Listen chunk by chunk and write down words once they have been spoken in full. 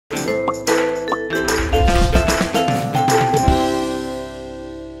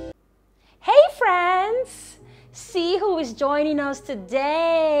joining us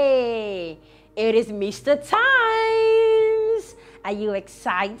today. It is Mr. Times. Are you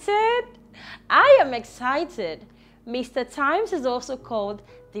excited? I am excited. Mr. Times is also called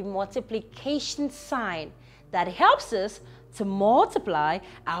the multiplication sign that helps us to multiply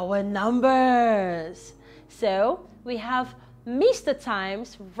our numbers. So we have Mr.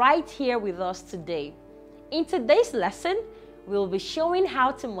 Times right here with us today. In today's lesson, we'll be showing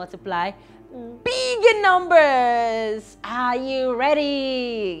how to multiply bigger numbers. Are you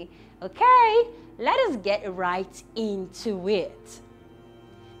ready? Okay, let us get right into it.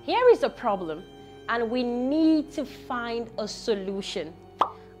 Here is a problem, and we need to find a solution.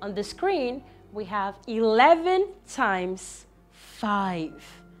 On the screen, we have 11 times 5.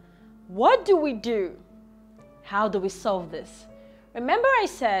 What do we do? How do we solve this? Remember I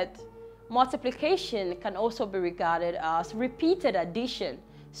said multiplication can also be regarded as repeated addition.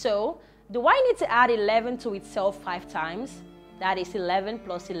 So, do I need to add 11 to itself 5 times? That is 11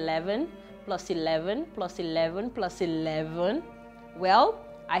 plus 11 plus 11 plus 11 plus 11. Well,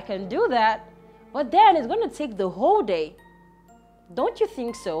 I can do that, but then it's going to take the whole day. Don't you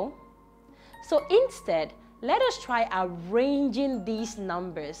think so? So instead, let us try arranging these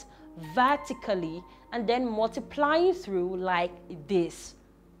numbers vertically and then multiplying through like this.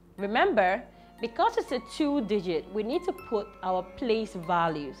 Remember, because it's a 2-digit, we need to put our place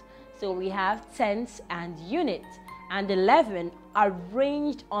values. So we have tens and units, and 11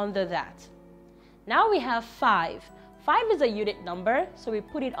 arranged under that. Now we have 5. 5 is a unit number, so we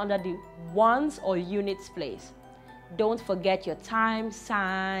put it under the ones or units place. Don't forget your times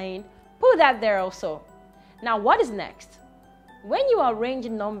sign. Put that there also. Now what is next? When you arrange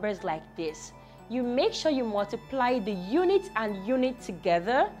numbers like this, you make sure you multiply the unit and unit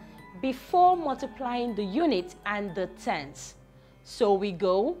together before multiplying the unit and the tens. So we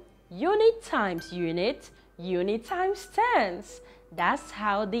go unit times unit, unit times tens. That's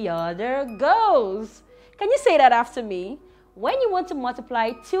how the order goes. Can you say that after me? When you want to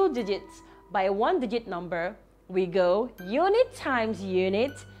multiply 2 digits by a 1-digit number, we go unit times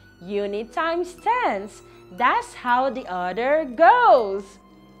unit, unit times tens. That's how the order goes.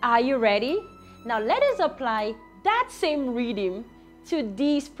 Are you ready? Now let us apply that same rhythm to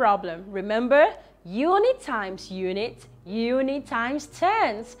this problem. Remember, unit times unit, unit times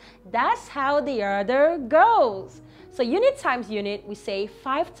tens. That's how the order goes. So unit times unit, we say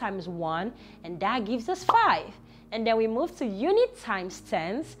 5 times 1, and that gives us 5. And then we move to unit times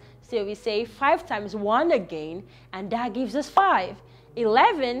tens. So we say 5 times 1 again, and that gives us 5.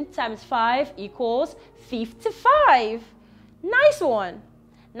 11 times 5 equals 55. Nice one.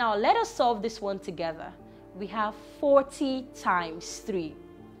 Now let us solve this one together. We have 40 times 3.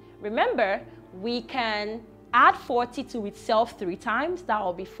 Remember, we can add 40 to itself 3 times. That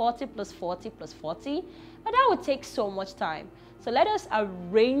will be 40 plus 40 plus 40. But that would take so much time. So let us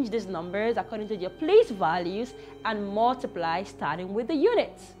arrange these numbers according to their place values and multiply starting with the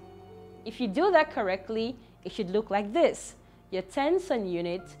units. If you do that correctly, it should look like this. Your tens and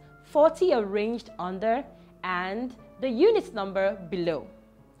units, 40 arranged under, and the units number below.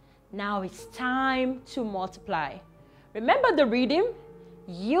 Now it's time to multiply. Remember the rhythm?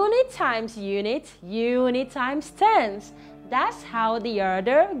 Unit times unit, unit times tens. That's how the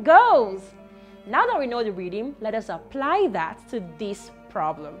order goes. Now that we know the rhythm, let us apply that to this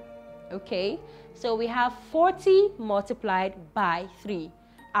problem. Okay, so we have 40 multiplied by 3.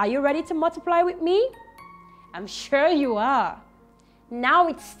 Are you ready to multiply with me? I'm sure you are. Now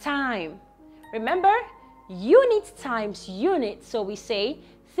it's time. Remember, unit times unit, so we say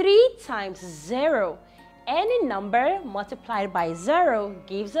 3 times 0. Any number multiplied by 0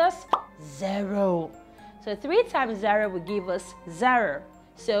 gives us 0. So 3 times 0 will give us 0.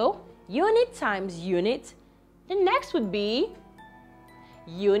 So unit times unit. The next would be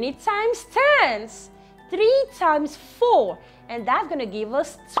unit times tens. 3 times 4, and that's going to give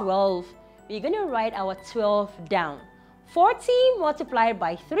us 12. We're going to write our 12 down. 40 multiplied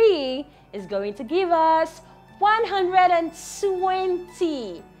by 3 is going to give us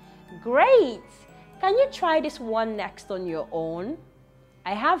 120. Great! Can you try this one next on your own?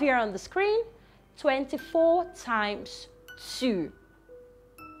 I have here on the screen 24 times 2.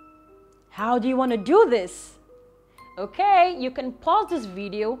 How do you want to do this? Okay, you can pause this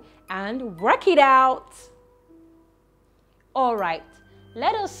video and work it out. All right,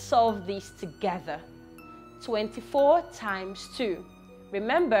 let us solve this together. 24 times 2.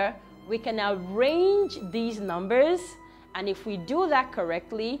 Remember, we can arrange these numbers, and if we do that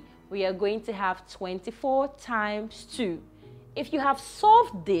correctly, we are going to have 24 times 2. If you have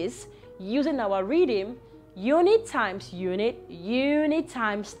solved this using our rhythm, unit times unit, unit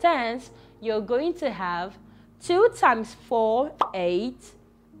times tens, you're going to have 2 times 4, 8.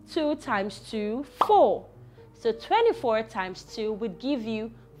 2 times 2, 4. So 24 times 2 would give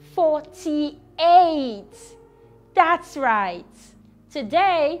you 48. That's right.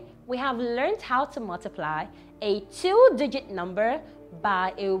 Today, we have learned how to multiply a 2-digit number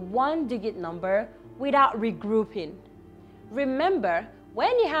by a 1-digit number without regrouping. Remember,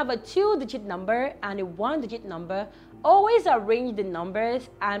 when you have a 2-digit number and a 1-digit number, always arrange the numbers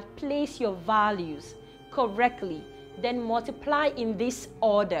and place your values correctly. Then multiply in this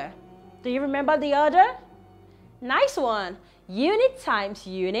order. Do you remember the order? Nice one. Unit times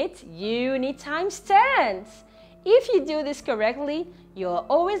unit, unit times tens. If you do this correctly, you're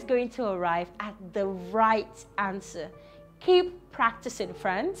always going to arrive at the right answer. Keep practicing,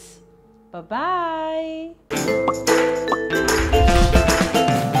 friends. Bye-bye.